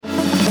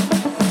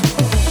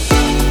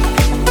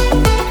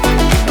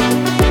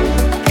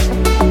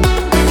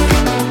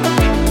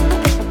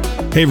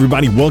Hey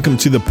everybody, welcome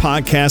to the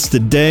podcast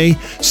today.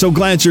 So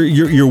glad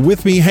you're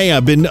with me. Hey,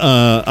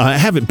 I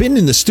haven't been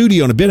in the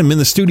studio in a bit. I'm in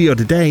the studio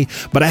today,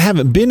 but I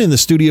haven't been in the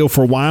studio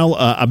for a while.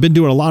 I've been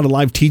doing a lot of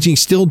live teaching,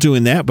 still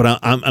doing that, but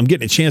I'm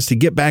getting a chance to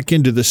get back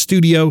into the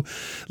studio.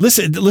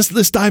 Listen,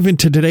 let's dive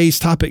into today's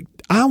topic.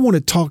 I want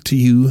to talk to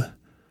you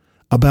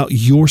about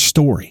your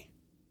story,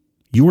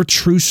 your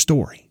true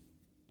story.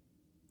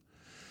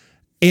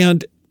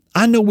 And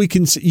I know you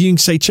can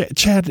say,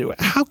 Chad,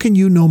 how can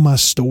you know my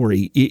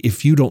story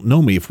if you don't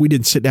know me, if we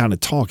didn't sit down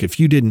and talk, if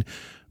you didn't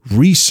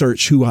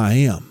research who I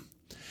am?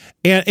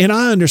 And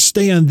I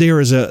understand there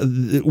is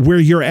where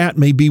you're at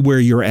may be where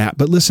you're at,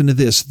 but listen to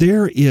this.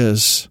 There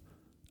is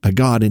a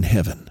God in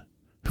heaven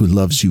who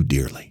loves you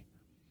dearly.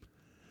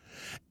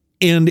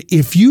 And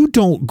if you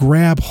don't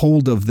grab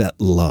hold of that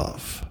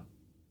love,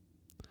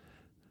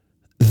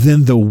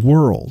 then the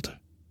world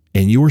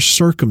and your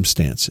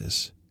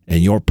circumstances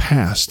and your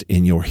past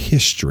and your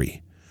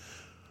history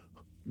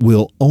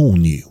will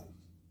own you.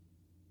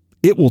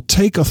 It will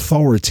take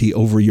authority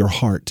over your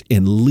heart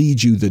and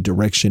lead you the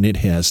direction it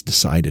has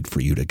decided for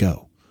you to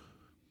go.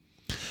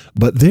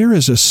 But there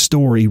is a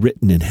story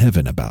written in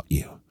heaven about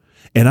you.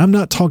 And I'm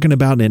not talking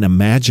about an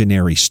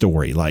imaginary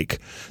story like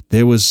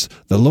there was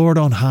the Lord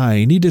on high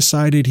and he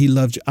decided he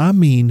loved you. I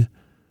mean,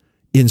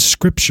 in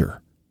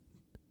Scripture,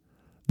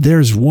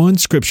 there's one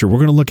Scripture we're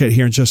going to look at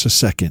here in just a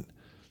second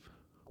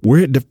where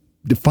it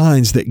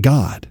defines that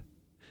God,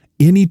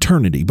 in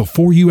eternity,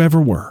 before you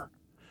ever were,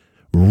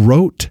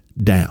 wrote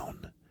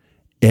down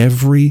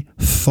every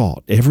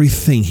thought,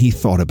 everything he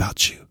thought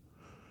about you,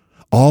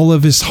 all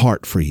of his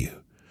heart for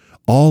you,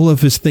 all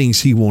of his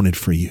things he wanted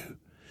for you.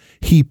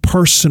 He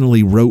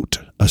personally wrote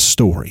a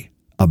story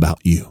about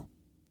you.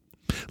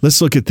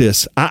 Let's look at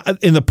this.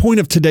 And the point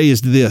of today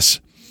is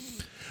this.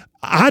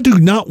 I do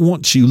not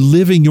want you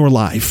living your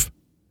life.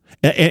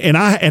 And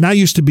I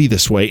used to be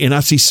this way, and I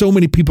see so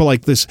many people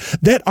like this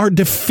that are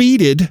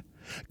defeated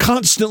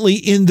constantly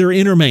in their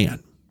inner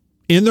man,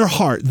 in their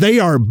heart. They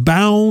are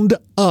bound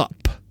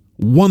up,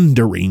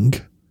 wondering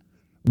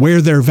where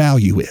their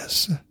value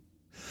is.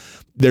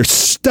 They're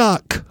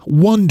stuck,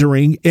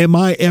 wondering, am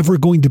I ever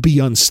going to be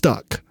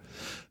unstuck?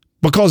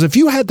 Because if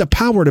you had the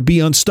power to be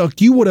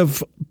unstuck, you would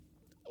have,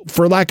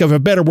 for lack of a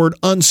better word,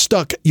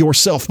 unstuck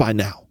yourself by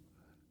now.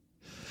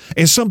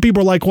 And some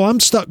people are like, well,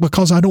 I'm stuck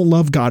because I don't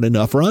love God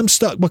enough, or I'm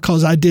stuck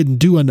because I didn't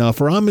do enough,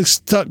 or I'm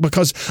stuck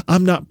because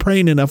I'm not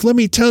praying enough. Let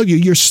me tell you,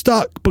 you're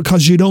stuck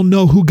because you don't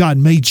know who God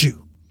made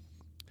you.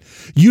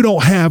 You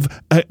don't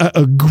have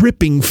a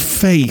gripping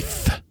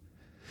faith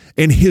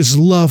in his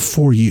love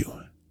for you.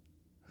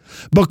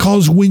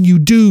 Because when you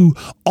do,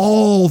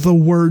 all the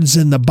words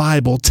in the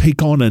Bible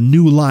take on a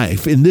new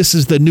life. And this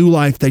is the new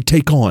life they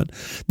take on.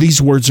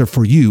 These words are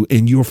for you,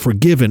 and you're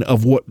forgiven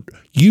of what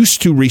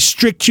used to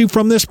restrict you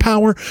from this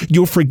power.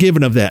 You're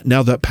forgiven of that.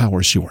 Now that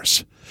power is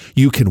yours.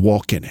 You can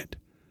walk in it.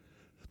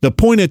 The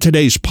point of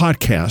today's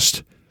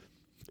podcast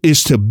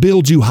is to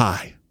build you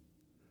high,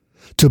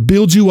 to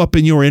build you up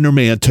in your inner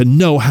man, to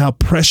know how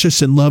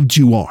precious and loved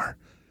you are,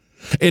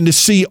 and to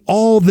see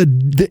all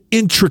the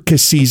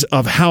intricacies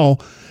of how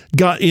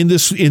God, in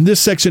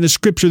this section of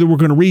Scripture that we're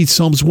going to read,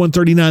 Psalms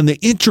 139, the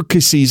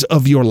intricacies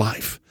of your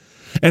life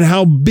and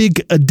how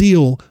big a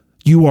deal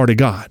you are to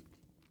God.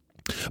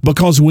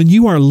 Because when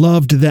you are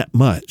loved that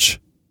much,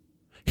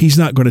 he's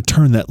not going to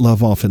turn that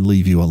love off and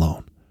leave you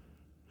alone.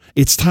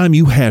 It's time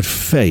you had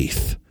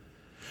faith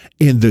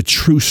in the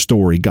true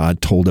story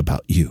God told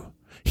about you.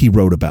 He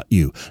wrote about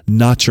you,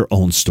 not your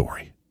own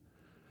story.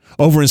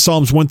 Over in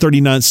Psalms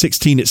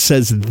 139:16, it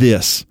says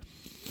this.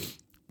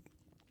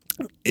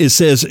 It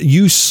says,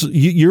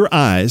 your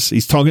eyes,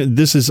 he's talking,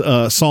 this is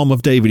a Psalm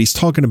of David. He's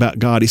talking about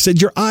God. He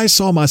said, your eyes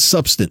saw my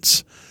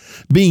substance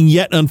being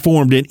yet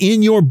unformed, and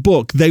in your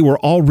book they were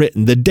all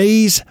written, the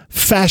days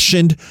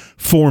fashioned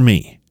for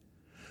me,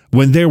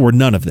 when there were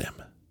none of them.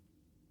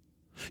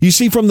 You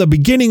see, from the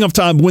beginning of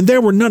time, when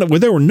there were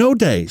no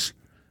days,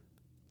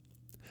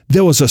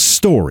 there was a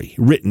story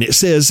written. It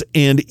says,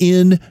 and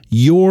in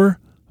your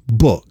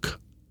book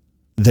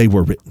they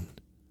were written.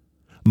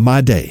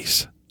 My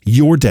days,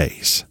 your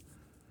days.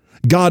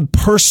 God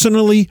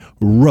personally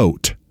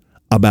wrote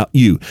about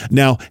you.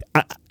 Now,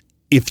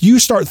 if you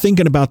start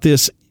thinking about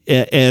this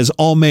as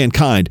all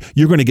mankind,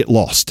 you're going to get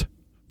lost.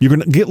 You're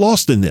going to get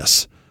lost in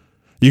this.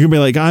 You're going to be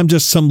like, I'm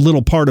just some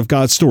little part of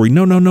God's story.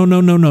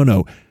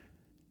 No.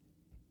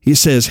 He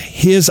says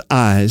his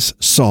eyes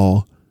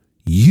saw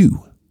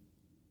you.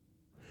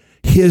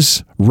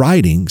 His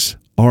writings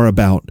are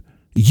about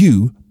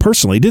you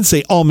personally. It didn't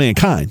say all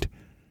mankind.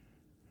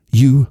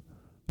 You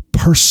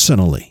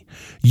personally.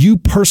 You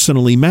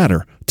personally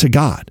matter to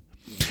God.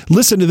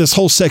 Listen to this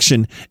whole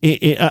section.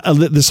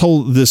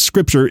 This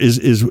scripture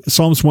is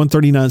Psalms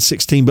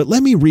 139:16. But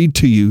let me read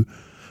to you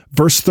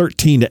verse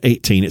 13 to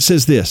 18. It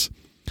says this,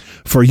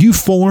 for you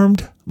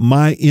formed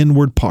my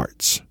inward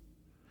parts,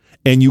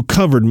 and you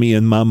covered me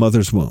in my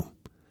mother's womb.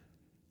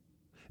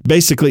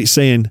 Basically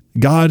saying,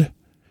 God,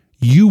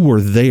 you were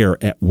there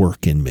at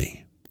work in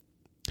me.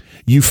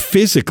 You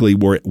physically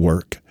were at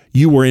work.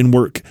 You were in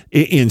work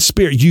in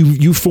spirit.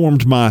 You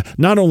formed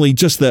not only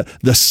just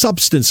the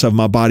substance of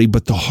my body,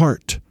 but the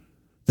heart,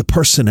 the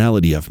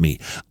personality of me.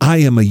 I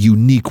am a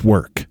unique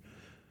work.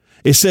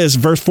 It says,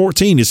 verse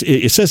 14,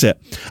 it says that,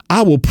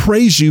 I will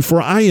praise you,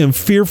 for I am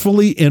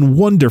fearfully and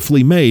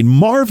wonderfully made.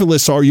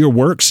 Marvelous are your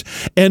works,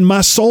 and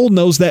my soul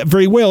knows that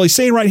very well. He's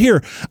saying right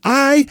here,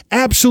 I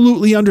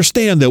absolutely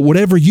understand that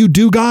whatever you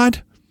do,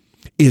 God,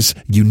 is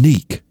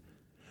unique,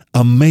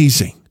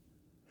 amazing,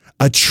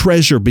 a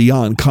treasure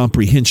beyond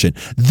comprehension.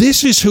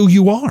 This is who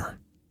you are.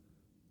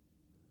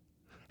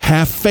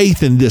 Have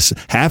faith in this.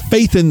 Have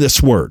faith in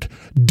this word.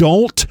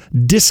 Don't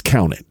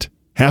discount it.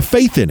 Have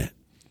faith in it.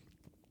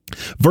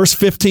 Verse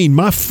 15,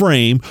 my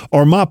frame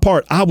or my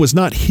part, I was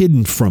not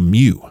hidden from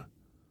you.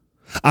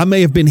 I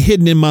may have been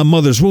hidden in my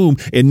mother's womb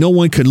and no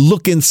one could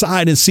look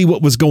inside and see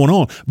what was going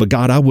on. But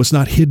God, I was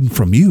not hidden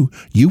from you.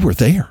 You were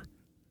there.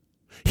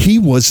 He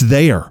was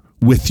there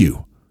with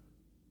you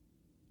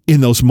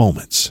in those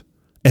moments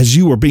as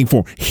you were being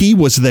formed. He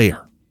was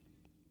there.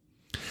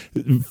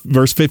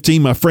 Verse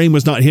 15, my frame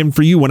was not hidden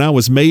for you when I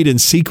was made in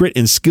secret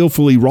and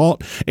skillfully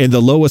wrought in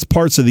the lowest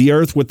parts of the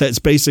earth. What that's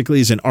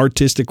basically is an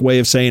artistic way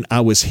of saying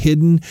I was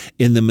hidden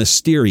in the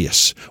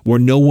mysterious where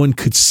no one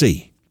could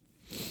see.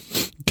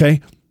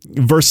 Okay.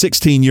 Verse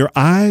 16, your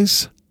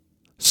eyes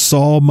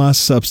saw my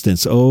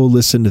substance. Oh,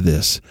 listen to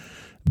this.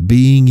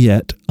 Being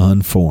yet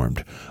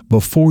unformed.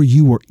 Before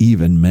you were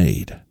even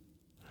made,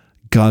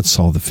 God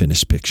saw the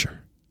finished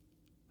picture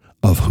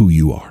of who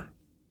you are.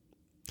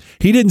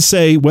 He didn't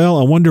say, well,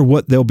 I wonder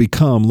what they'll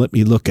become. Let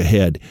me look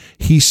ahead.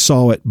 He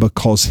saw it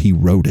because he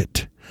wrote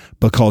it,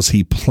 because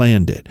he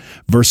planned it.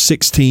 Verse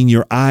 16,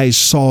 your eyes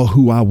saw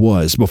who I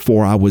was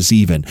before I was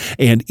even.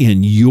 And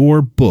in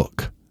your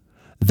book,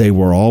 they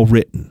were all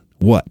written.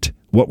 What?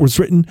 What was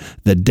written?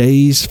 The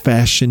days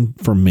fashioned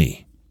for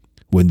me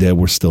when there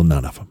were still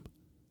none of them.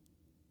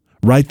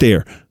 Right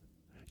there,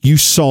 you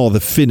saw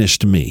the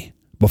finished me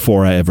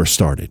before I ever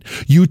started.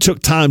 You took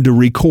time to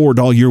record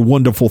all your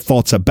wonderful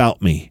thoughts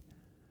about me.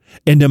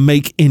 And to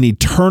make an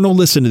eternal,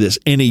 listen to this,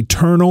 an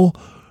eternal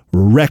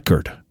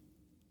record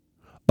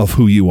of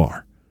who you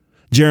are.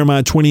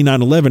 Jeremiah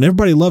 29:11.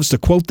 Everybody loves to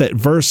quote that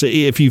verse.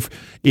 If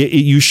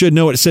you should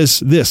know it. It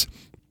says this.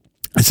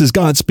 It says,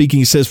 God speaking,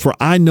 he says, for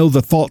I know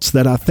the thoughts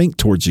that I think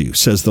towards you,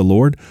 says the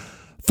Lord,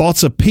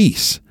 thoughts of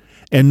peace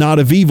and not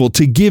of evil,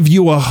 to give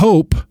you a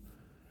hope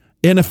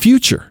and a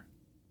future.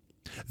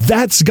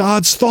 That's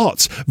God's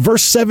thoughts.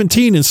 Verse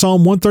 17 in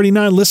Psalm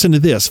 139, listen to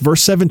this.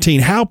 Verse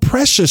 17, how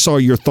precious are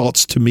your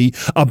thoughts to me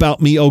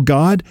about me, O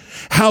God?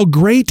 How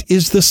great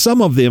is the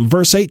sum of them?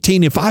 Verse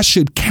 18, if I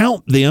should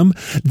count them,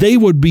 they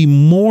would be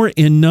more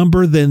in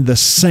number than the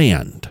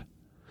sand.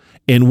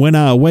 And when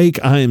I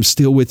awake, I am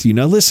still with you.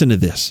 Now listen to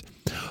this.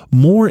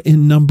 More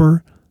in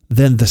number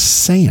than the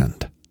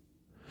sand.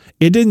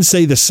 It didn't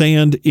say the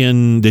sand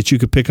that you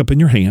could pick up in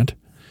your hand.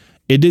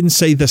 It didn't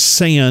say the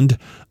sand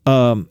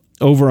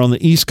over on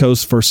the East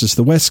Coast versus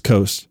the West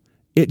Coast.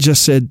 It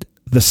just said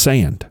the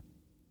sand.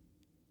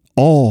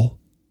 All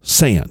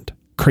sand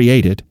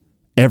created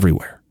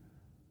everywhere.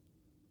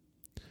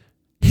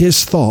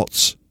 His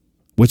thoughts,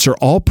 which are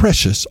all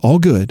precious, all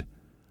good,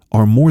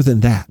 are more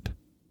than that.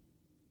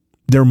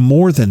 They're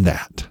more than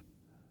that.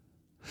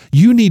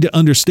 You need to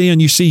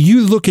understand, you see,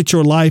 you look at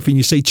your life and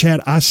you say,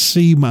 Chad, I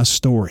see my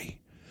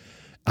story.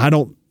 I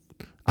don't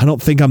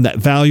think I'm that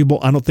valuable.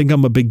 I don't think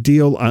I'm a big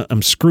deal.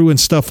 I'm screwing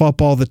stuff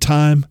up all the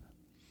time.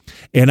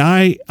 And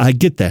I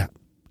get that.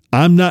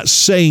 I'm not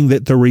saying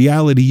that the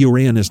reality you're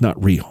in is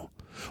not real.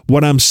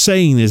 What I'm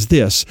saying is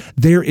this,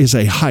 there is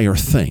a higher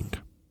thing.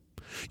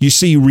 You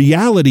see,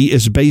 reality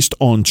is based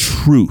on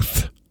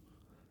truth.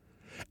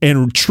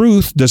 And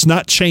truth does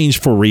not change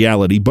for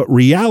reality, but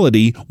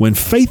reality, when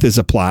faith is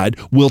applied,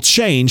 will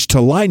change to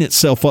line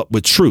itself up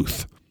with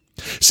truth.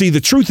 See, the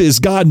truth is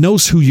God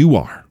knows who you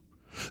are.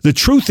 The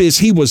truth is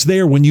he was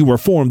there when you were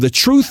formed. The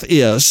truth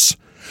is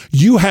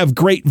you have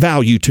great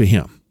value to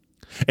him.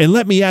 And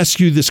let me ask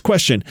you this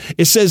question.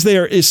 It says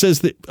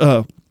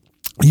that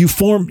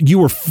you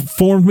were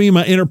formed me in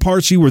my inner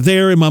parts. You were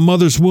there in my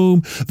mother's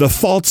womb. The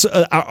thoughts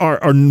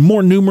are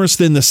more numerous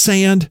than the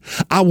sand.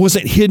 I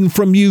wasn't hidden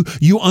from you.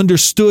 You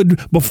understood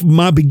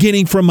my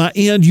beginning from my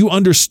end. You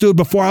understood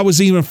before I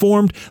was even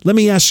formed. Let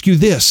me ask you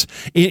this.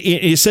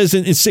 It says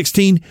in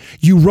 16,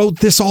 you wrote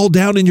this all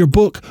down in your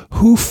book.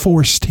 Who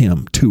forced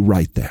him to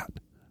write that?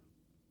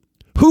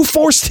 Who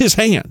forced his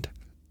hand?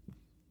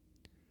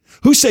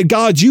 Who said,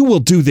 God, you will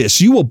do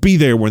this. You will be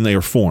there when they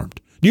are formed.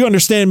 Do you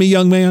understand me,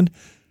 young man?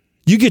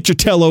 You get your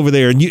tail over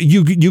there and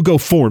you go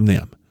form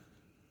them.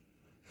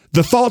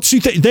 The thoughts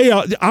you think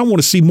I want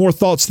to see more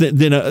thoughts than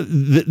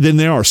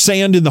there are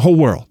sand in the whole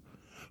world.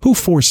 Who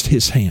forced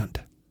his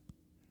hand?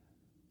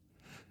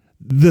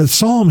 The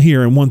psalm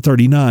here in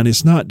 139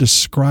 is not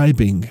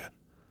describing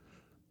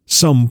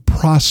some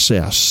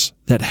process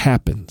that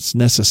happens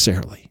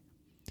necessarily.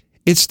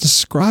 It's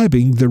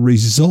describing the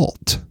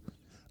result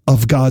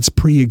of God's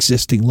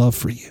pre-existing love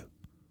for you.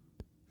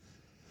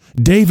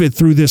 David,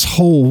 through this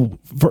whole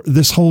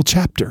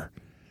chapter,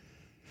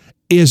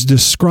 is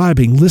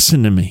describing,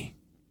 listen to me,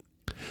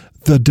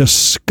 the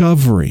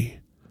discovery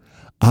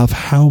of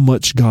how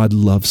much God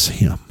loves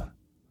him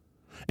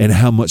and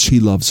how much he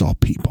loves all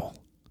people.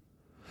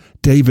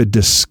 David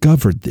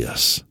discovered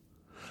this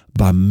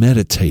by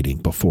meditating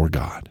before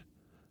God,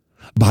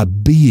 by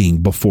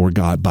being before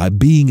God, by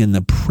being in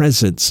the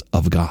presence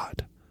of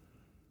God.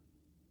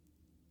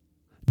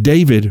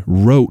 David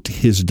wrote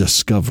his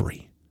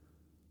discovery.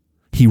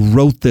 He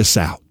wrote this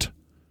out.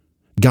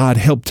 God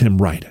helped him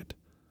write it.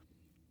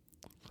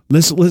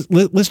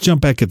 Let's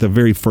jump back at the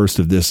very first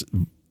of this,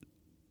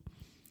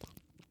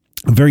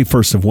 very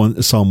first of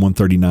Psalm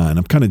 139.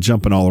 I'm kind of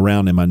jumping all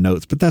around in my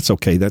notes, but that's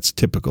okay. That's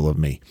typical of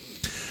me.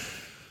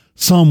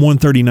 Psalm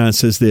 139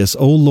 says this,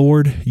 "O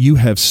Lord, you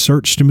have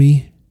searched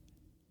me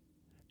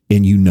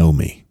and you know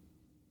me.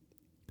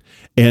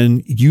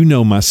 And you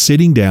know my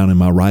sitting down and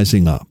my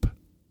rising up.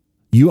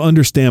 You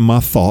understand my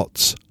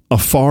thoughts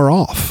afar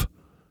off."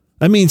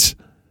 That means,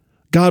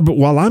 God, but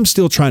while I'm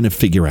still trying to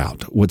figure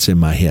out what's in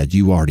my head,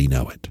 you already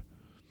know it.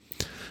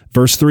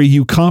 Verse 3,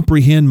 "You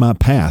comprehend my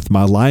path,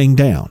 my lying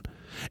down,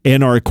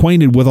 and are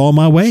acquainted with all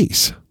my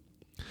ways."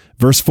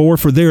 Verse 4,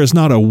 "For there is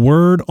not a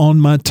word on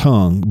my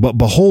tongue, but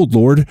behold,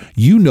 Lord,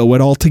 you know it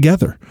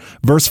altogether."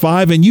 Verse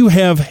 5, "And you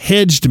have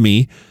hedged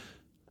me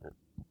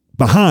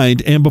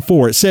behind and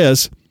before." It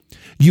says,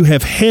 you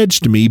have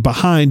hedged me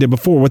behind and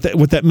before.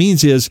 What that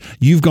means is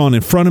you've gone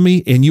in front of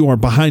me and you are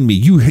behind me.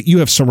 You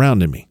have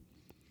surrounded me.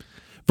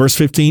 Verse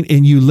 15,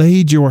 "And you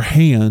laid your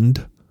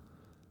hand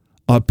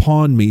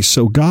upon me."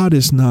 So God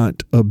is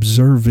not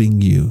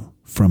observing you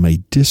from a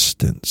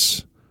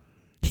distance.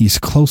 He's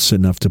close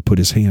enough to put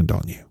his hand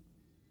on you.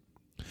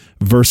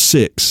 Verse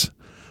 6,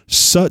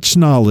 "Such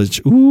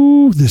knowledge,"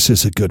 this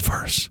is a good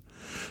verse.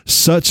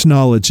 "Such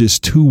knowledge is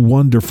too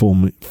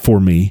wonderful for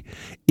me.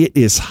 It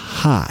is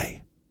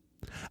high.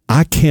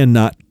 I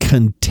cannot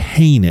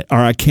contain it, or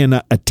I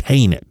cannot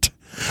attain it.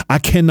 I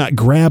cannot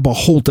grab a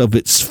hold of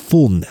its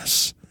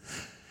fullness."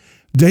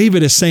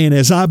 David is saying,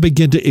 as I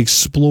begin to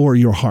explore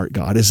your heart,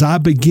 God, as I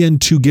begin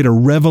to get a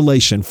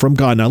revelation from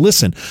God. Now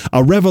listen,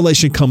 a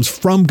revelation comes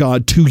from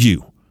God to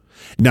you.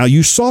 Now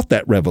you sought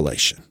that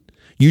revelation.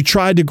 You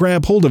tried to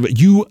grab hold of it.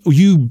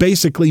 You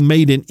basically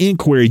made an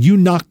inquiry. You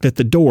knocked at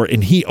the door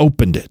and he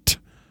opened it.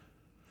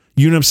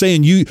 You know what I'm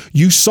saying?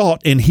 You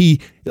sought and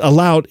he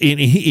allowed and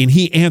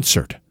he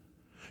answered.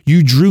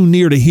 You drew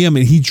near to him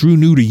and he drew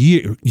near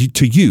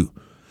to you.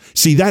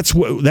 See,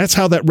 that's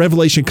how that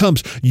revelation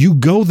comes. You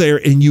go there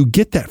and you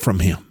get that from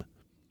him.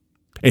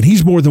 And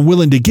he's more than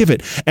willing to give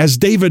it. As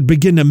David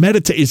began to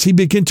meditate, as he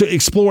began to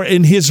explore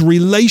in his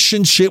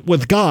relationship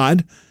with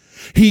God,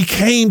 he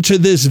came to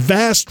this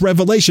vast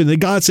revelation that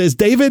God says,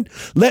 "David,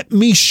 let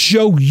me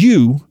show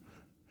you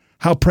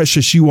how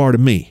precious you are to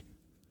me.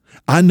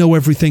 I know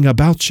everything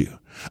about you.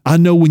 I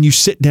know when you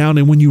sit down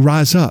and when you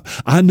rise up.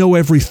 I know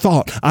every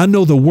thought. I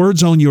know the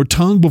words on your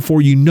tongue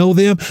before you know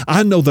them.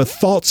 I know the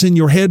thoughts in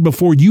your head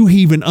before you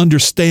even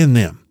understand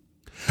them.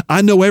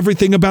 I know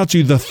everything about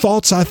you. The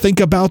thoughts I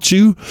think about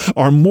you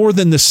are more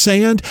than the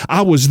sand.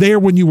 I was there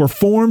when you were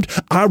formed.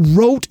 I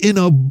wrote in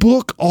a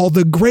book all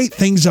the great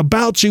things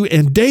about you."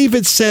 And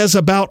David says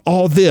about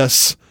all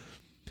this,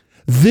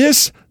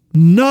 this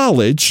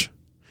knowledge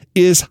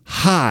is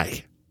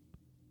high.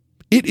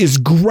 It is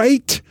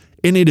great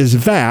and it is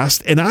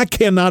vast, and I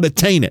cannot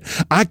attain it.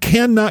 I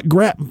cannot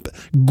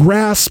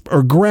grasp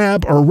or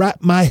grab or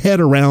wrap my head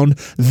around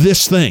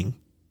this thing.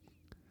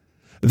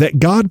 That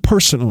God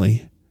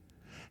personally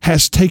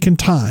has taken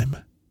time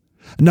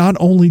not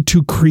only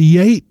to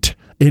create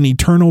an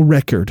eternal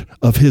record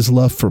of his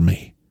love for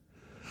me,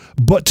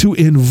 but to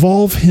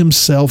involve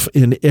himself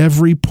in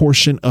every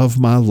portion of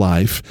my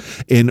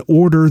life in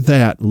order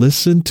that,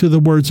 listen to the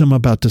words I'm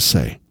about to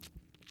say,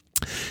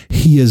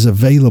 he is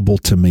available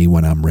to me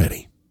when I'm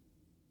ready.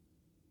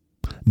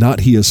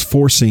 Not he is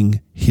forcing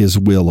his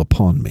will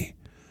upon me.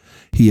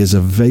 He is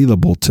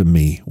available to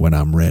me when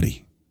I'm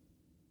ready.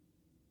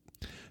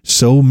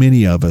 So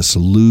many of us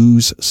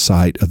lose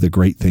sight of the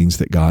great things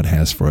that God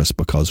has for us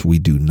because we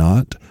do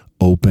not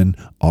open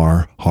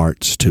our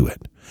hearts to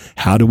it.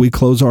 How do we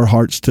close our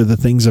hearts to the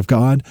things of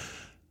God?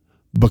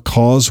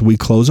 Because we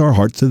close our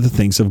hearts to the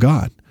things of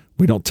God.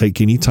 We don't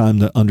take any time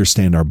to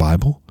understand our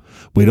Bible.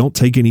 We don't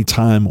take any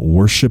time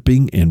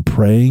worshiping and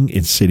praying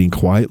and sitting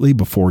quietly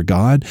before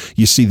God.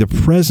 You see, the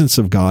presence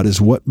of God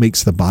is what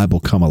makes the Bible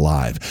come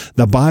alive.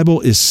 The Bible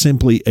is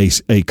simply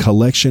a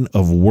collection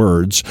of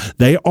words.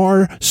 They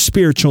are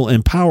spiritual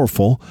and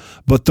powerful,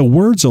 but the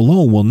words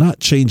alone will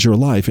not change your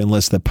life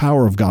unless the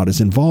power of God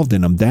is involved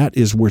in them. That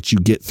is what you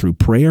get through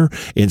prayer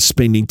and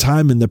spending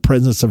time in the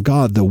presence of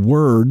God. The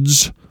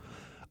words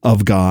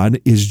of God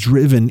is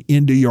driven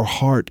into your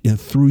heart and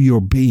through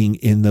your being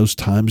in those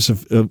times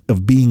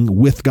of being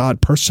with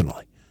God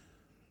personally.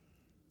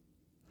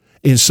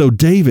 And so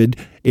David,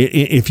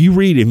 if you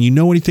read him, you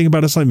know anything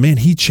about his life, man,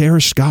 he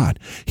cherished God.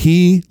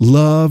 He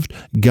loved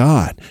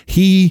God.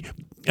 His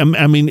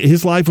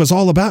life was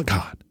all about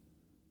God.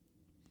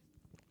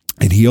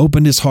 And he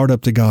opened his heart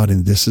up to God,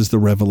 and this is the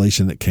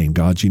revelation that came.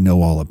 God, you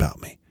know all about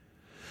me.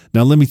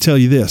 Now, let me tell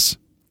you this.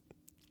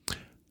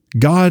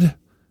 God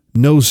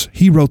knows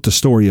He wrote the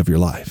story of your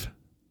life.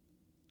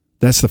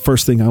 That's the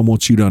first thing I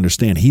want you to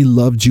understand. He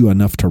loved you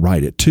enough to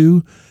write it.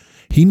 2,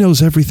 He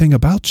knows everything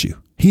about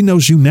you. He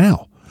knows you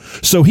now.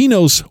 So He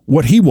knows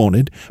what He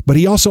wanted, but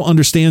He also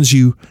understands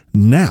you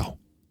now.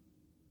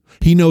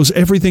 He knows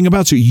everything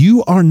about you.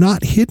 You are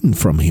not hidden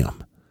from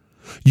Him.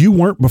 You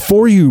weren't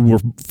before you were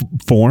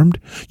formed.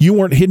 You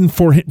weren't hidden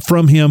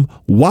from Him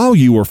while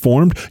you were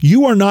formed.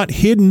 You are not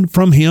hidden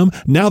from Him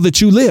now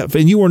that you live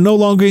and you are no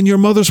longer in your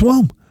mother's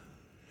womb.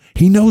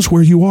 He knows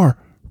where you are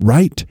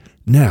right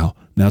now.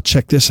 Now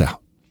check this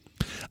out.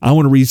 I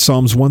want to read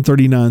Psalms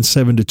 139,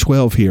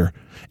 7-12 here.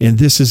 And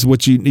this is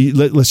what you need.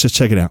 Let's just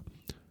check it out.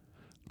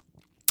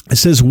 It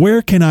says,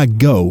 where can I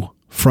go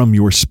from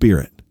your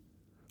spirit?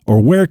 Or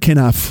where can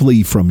I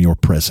flee from your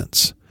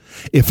presence?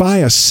 If I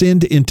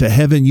ascend into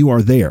heaven, you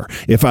are there.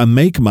 If I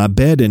make my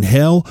bed in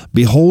hell,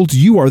 behold,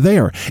 you are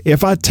there.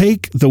 If I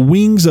take the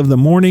wings of the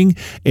morning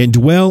and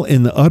dwell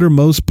in the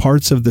uttermost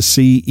parts of the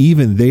sea,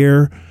 even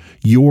there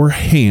your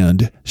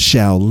hand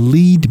shall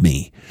lead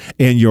me,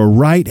 and your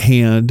right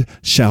hand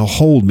shall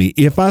hold me.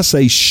 If I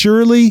say,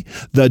 surely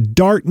the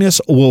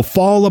darkness will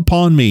fall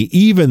upon me,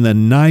 even the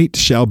night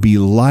shall be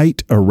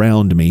light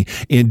around me.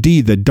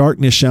 Indeed, the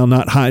darkness shall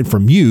not hide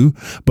from you,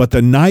 but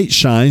the night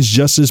shines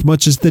just as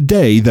much as the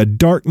day. The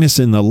darkness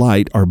and the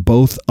light are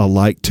both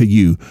alike to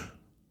you.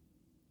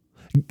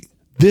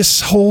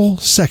 This whole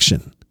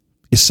section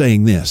is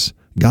saying this: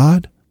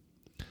 God,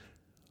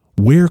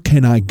 where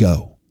can I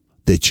go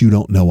that you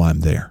don't know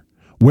I'm there?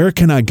 Where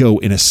can I go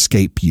and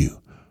escape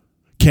you?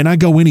 Can I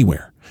go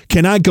anywhere?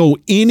 Can I go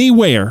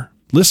anywhere,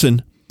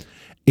 listen,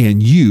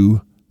 and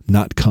you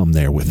not come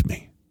there with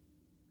me?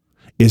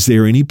 Is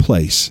there any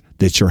place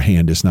that your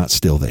hand is not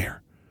still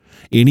there?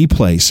 Any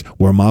place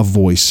where my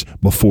voice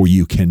before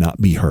you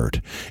cannot be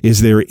heard?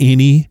 Is there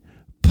any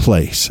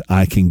place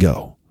I can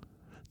go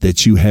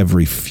that you have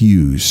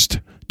refused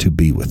to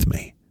be with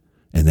me?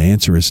 And the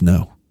answer is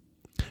no.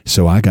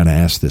 So I got to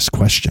ask this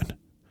question.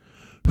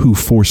 Who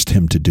forced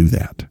him to do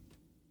that?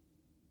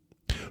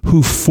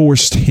 Who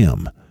forced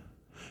him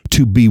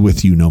to be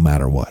with you no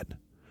matter what?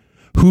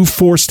 Who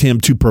forced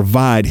him to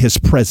provide his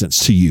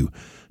presence to you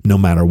no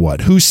matter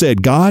what? Who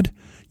said, God,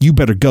 you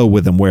better go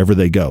with them wherever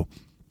they go?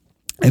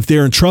 If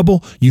they're in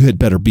trouble, you had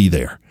better be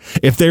there.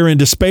 If they're in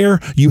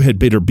despair, you had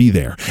better be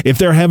there. If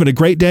they're having a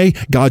great day,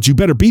 God, you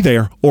better be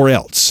there or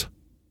else.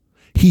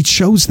 He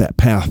chose that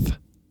path.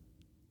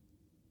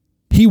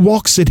 He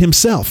walks it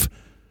himself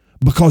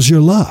because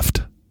you're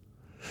loved.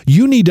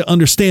 You need to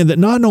understand that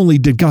not only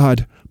did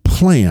God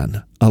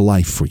plan a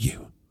life for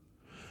you,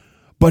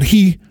 but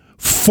He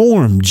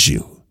formed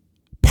you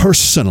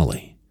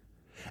personally.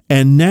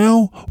 And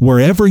now,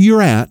 wherever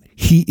you're at,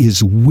 He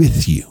is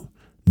with you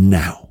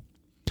now.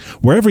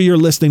 Wherever you're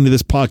listening to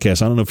this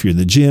podcast, I don't know if you're in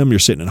the gym, you're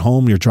sitting at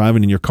home, you're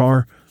driving in your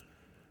car,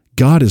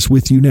 God is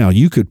with you now.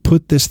 You could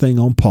put this thing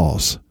on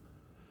pause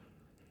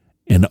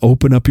and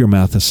open up your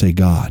mouth and say,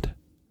 God,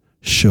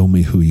 show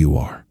me who you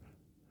are.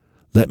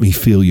 Let me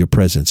feel your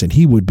presence. And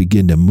He would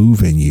begin to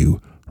move in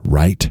you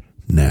right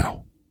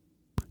now.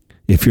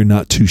 If you're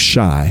not too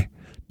shy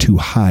to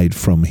hide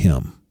from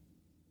Him.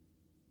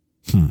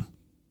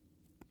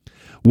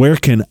 Where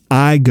can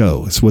I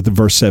go? That's what the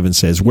verse 7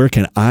 says. Where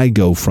can I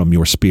go from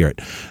your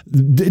spirit?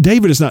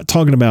 David is not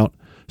talking about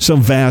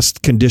some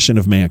vast condition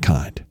of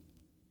mankind.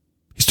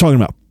 He's talking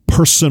about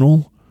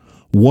personal,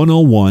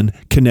 one-on-one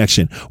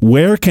connection.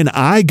 Where can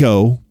I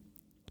go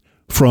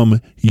from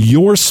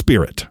your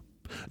spirit?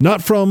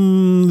 Not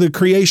from the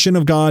creation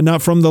of God,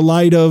 not from the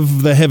light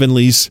of the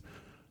heavenlies.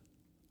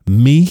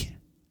 Me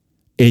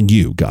and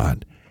you,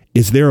 God.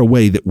 Is there a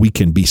way that we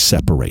can be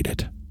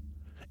separated?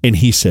 And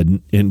He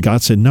said, and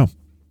God said, no,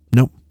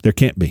 there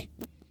can't be.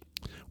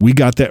 We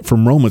got that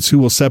from Romans. Who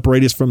will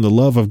separate us from the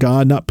love of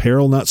God? Not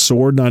peril, not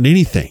sword, not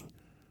anything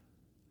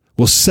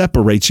will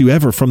separate you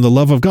ever from the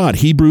love of God.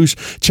 Hebrews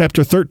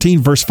chapter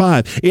 13, verse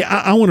 5.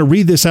 I want to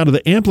read this out of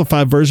the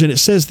Amplified version. It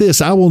says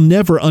this: I will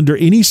never under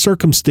any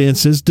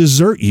circumstances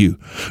desert you,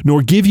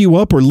 nor give you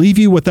up or leave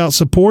you without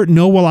support,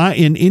 nor will I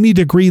in any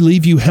degree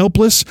leave you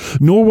helpless,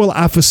 nor will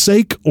I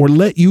forsake or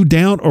let you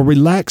down or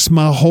relax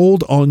my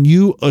hold on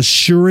you.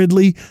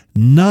 Assuredly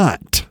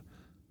not.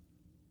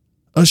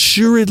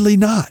 Assuredly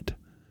not.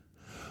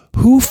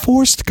 Who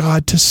forced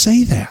God to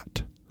say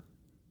that?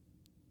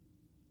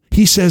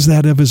 He says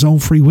that of His own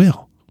free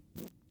will.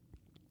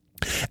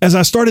 As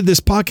I started this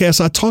podcast,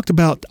 I talked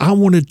about, I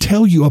want to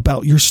tell you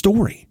about your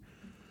story.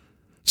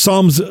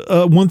 Psalms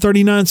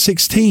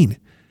 139:16.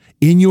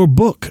 In your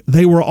book,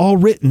 they were all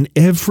written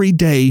every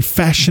day,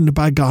 fashioned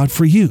by God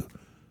for you.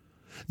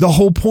 The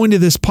whole point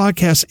of this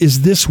podcast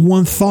is this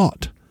one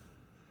thought: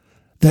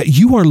 that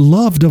you are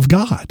loved of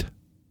God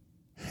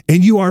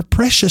and you are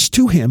precious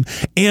to Him.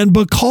 And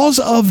because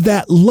of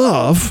that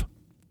love,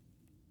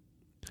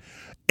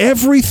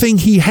 everything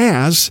He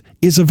has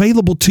is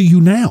available to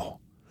you now.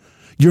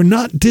 You're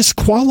not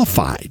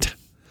disqualified.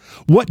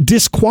 What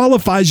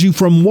disqualifies you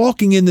from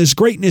walking in this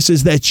greatness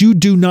is that you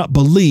do not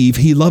believe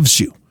He loves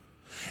you.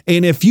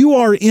 And if you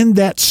are in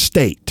that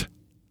state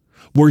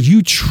where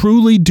you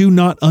truly do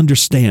not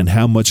understand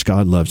how much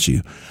God loves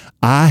you,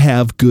 I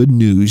have good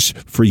news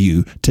for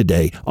you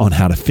today on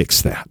how to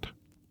fix that.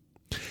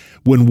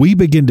 When we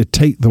begin to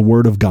take the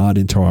Word of God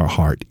into our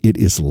heart, it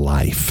is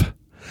life,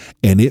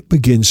 and it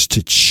begins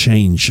to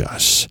change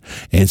us.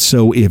 And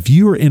so if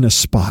you're in a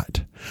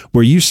spot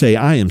where you say,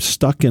 I am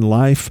stuck in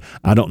life,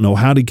 I don't know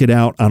how to get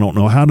out, I don't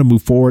know how to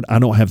move forward, I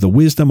don't have the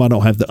wisdom, I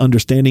don't have the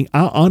understanding,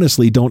 I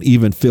honestly don't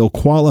even feel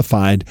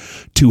qualified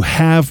to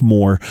have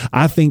more.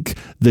 I think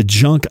the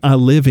junk I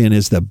live in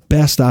is the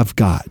best I've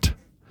got.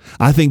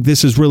 I think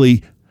this is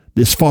really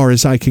as far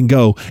as I can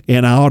go,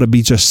 and I ought to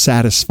be just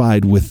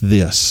satisfied with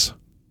this.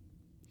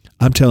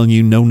 I'm telling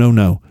you,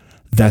 no,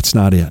 that's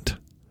not it.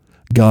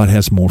 God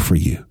has more for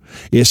you.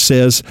 It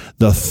says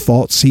the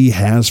thoughts he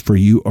has for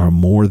you are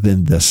more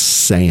than the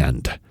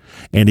sand.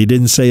 And he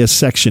didn't say a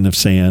section of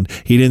sand.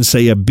 He didn't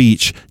say a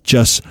beach,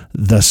 just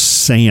the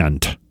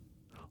sand.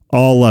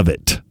 All of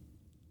it.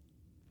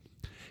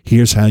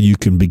 Here's how you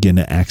can begin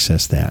to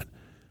access that.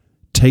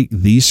 Take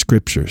these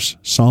scriptures,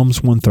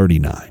 Psalms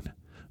 139,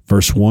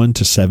 verse 1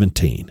 to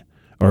 17,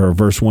 or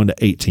verse 1 to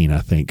 18,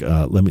 I think.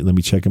 Let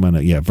me check them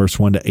out. Yeah, verse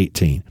 1 to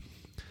 18.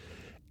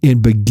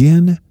 And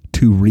begin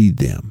to read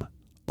them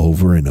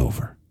over and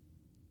over.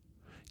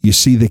 You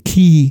see, the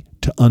key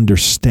to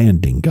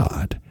understanding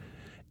God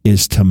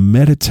is to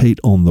meditate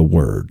on the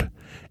Word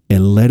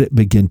and let it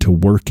begin to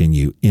work in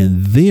you.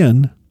 And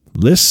then,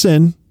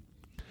 listen,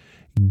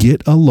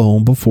 get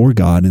alone before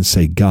God and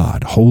say,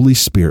 God, Holy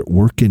Spirit,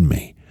 work in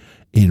me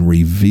and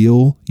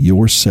reveal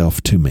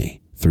yourself to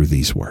me through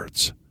these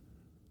words.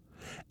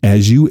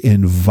 As you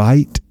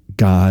invite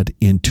God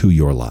into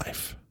your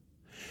life,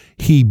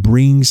 he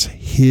brings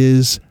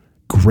his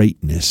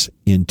greatness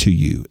into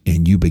you,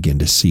 and you begin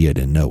to see it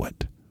and know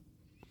it.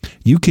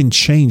 You can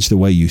change the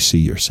way you see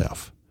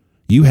yourself.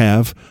 You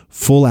have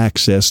full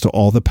access to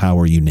all the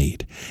power you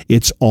need.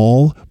 It's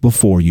all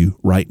before you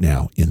right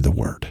now in the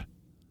Word.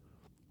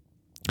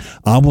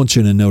 I want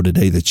you to know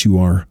today that you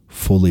are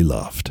fully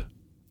loved,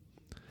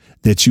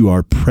 that you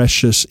are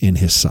precious in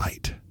his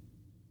sight.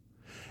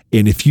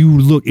 And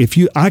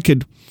I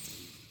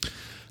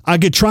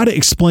could try to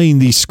explain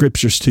these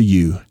scriptures to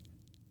you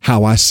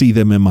how I see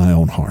them in my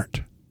own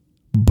heart.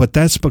 But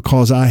that's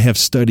because I have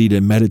studied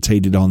and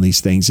meditated on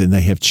these things, and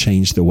they have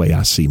changed the way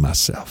I see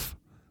myself.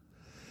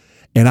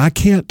 And I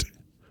can't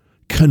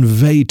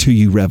convey to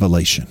you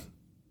revelation.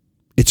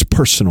 It's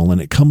personal, and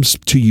it comes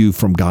to you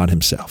from God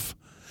himself.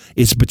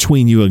 It's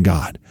between you and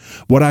God.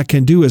 What I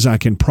can do is I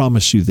can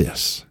promise you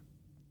this,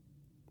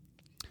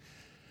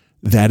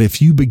 that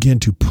if you begin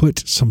to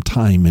put some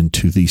time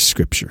into these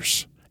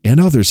scriptures and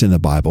others in the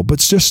Bible, but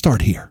just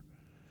start here,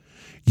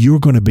 you're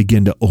going to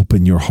begin to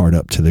open your heart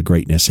up to the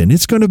greatness, and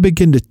it's going to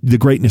begin to, the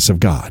greatness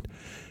of God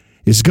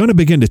is going to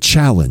begin to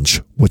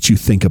challenge what you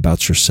think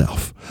about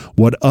yourself,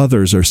 what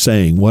others are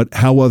saying,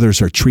 how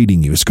others are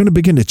treating you. It's going to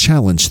begin to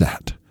challenge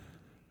that.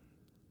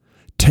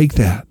 Take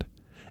that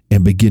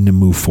and begin to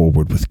move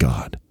forward with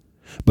God.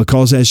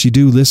 Because as you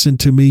do, listen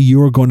to me,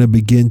 you're going to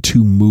begin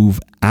to move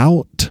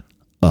out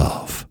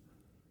of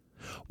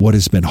what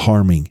has been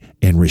harming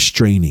and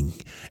restraining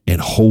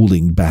and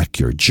holding back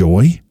your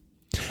joy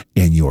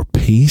and your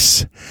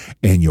peace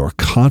and your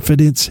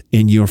confidence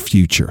in your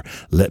future.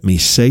 Let me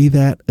say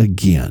that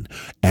again.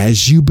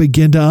 As you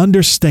begin to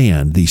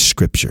understand these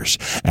scriptures,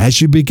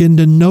 as you begin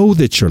to know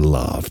that you're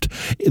loved,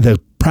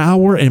 the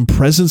power and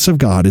presence of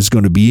God is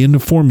going to be in the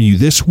form of you.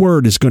 This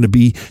word is going to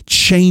be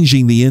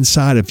changing the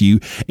inside of you,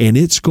 and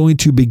it's going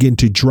to begin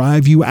to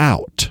drive you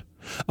out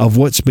of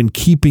what's been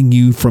keeping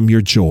you from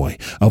your joy,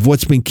 of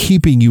what's been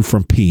keeping you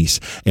from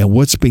peace, and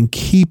what's been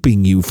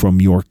keeping you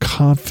from your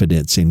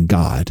confidence in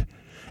God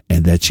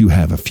and that you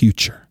have a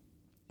future.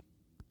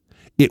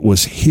 It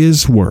was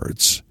his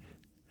words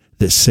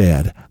that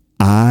said,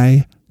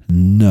 I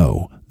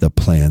know the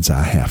plans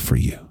I have for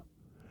you.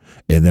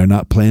 And they're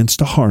not plans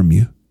to harm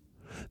you.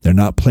 They're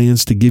not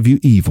plans to give you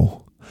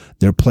evil.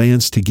 They're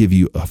plans to give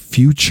you a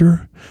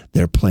future.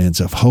 They're plans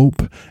of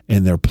hope,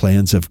 and they're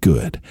plans of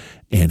good.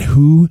 And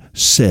who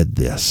said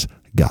this?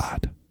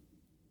 God.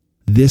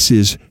 This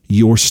is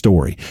your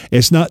story.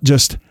 It's not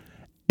just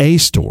a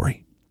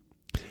story.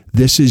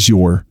 This is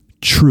your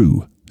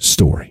true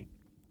story.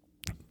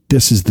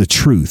 This is the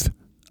truth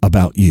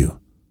about you.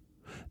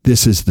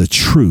 This is the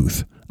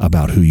truth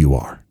about who you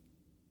are.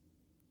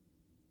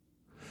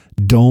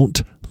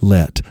 Don't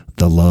let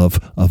the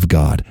love of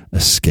God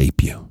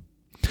escape you.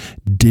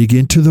 Dig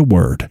into the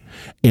word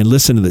and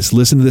listen to this.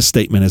 Listen to this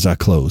statement as I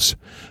close.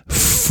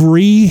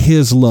 Free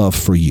his love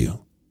for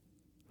you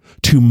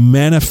to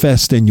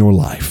manifest in your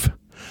life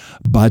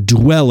by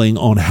dwelling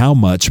on how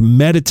much,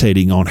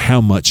 meditating on how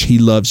much he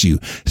loves you.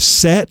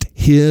 Set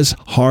his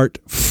heart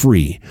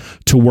free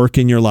to work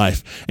in your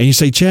life. And you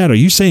say, Chad, are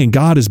you saying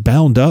God is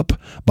bound up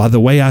by the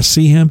way I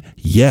see him?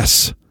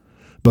 Yes,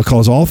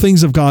 because all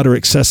things of God are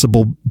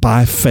accessible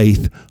by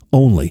faith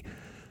only.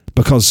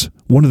 Because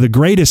one of the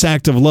greatest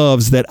acts of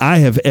loves that I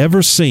have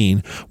ever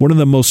seen, one of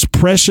the most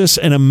precious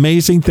and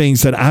amazing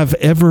things that I've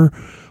ever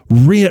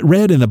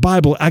read in the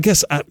Bible,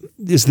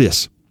 is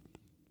this.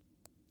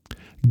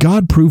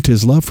 God proved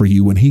his love for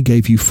you when he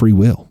gave you free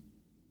will.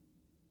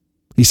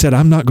 He said,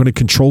 I'm not going to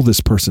control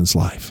this person's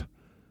life.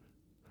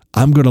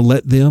 I'm going to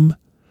let them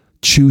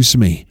choose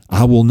me.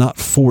 I will not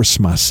force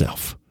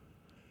myself.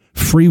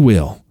 Free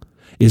will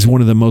is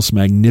one of the most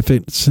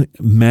magnificent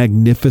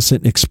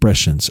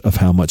expressions of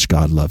how much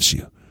God loves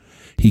you.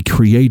 He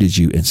created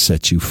you and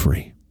set you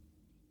free.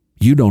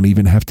 You don't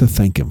even have to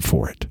thank him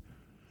for it.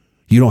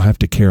 You don't have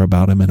to care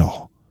about him at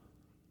all.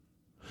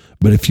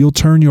 But if you'll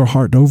turn your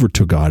heart over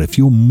to God, if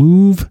you'll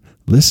move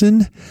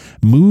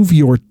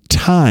your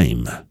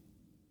time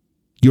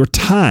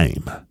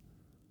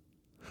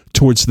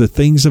towards the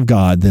things of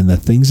God, then the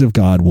things of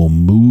God will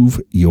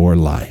move your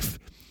life.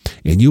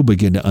 And you'll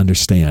begin to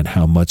understand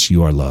how much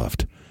you are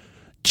loved.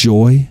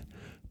 Joy,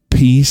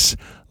 peace,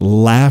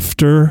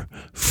 laughter,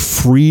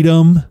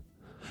 freedom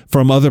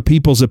from other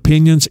people's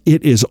opinions,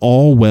 it is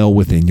all well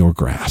within your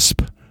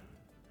grasp.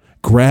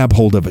 Grab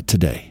hold of it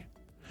today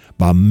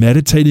by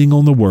meditating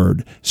on the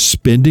Word,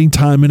 spending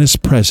time in his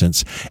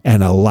presence,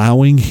 and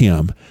allowing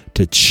him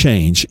to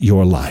change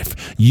your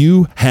life.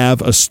 You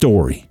have a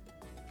story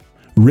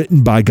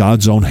written by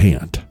God's own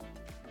hand.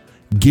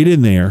 Get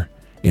in there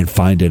and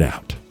find it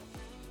out.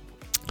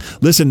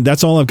 Listen,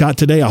 that's all I've got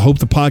today. I hope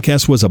the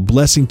podcast was a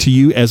blessing to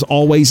you. As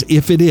always,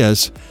 if it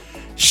is,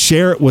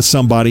 share it with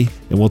somebody,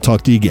 and we'll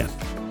talk to you again.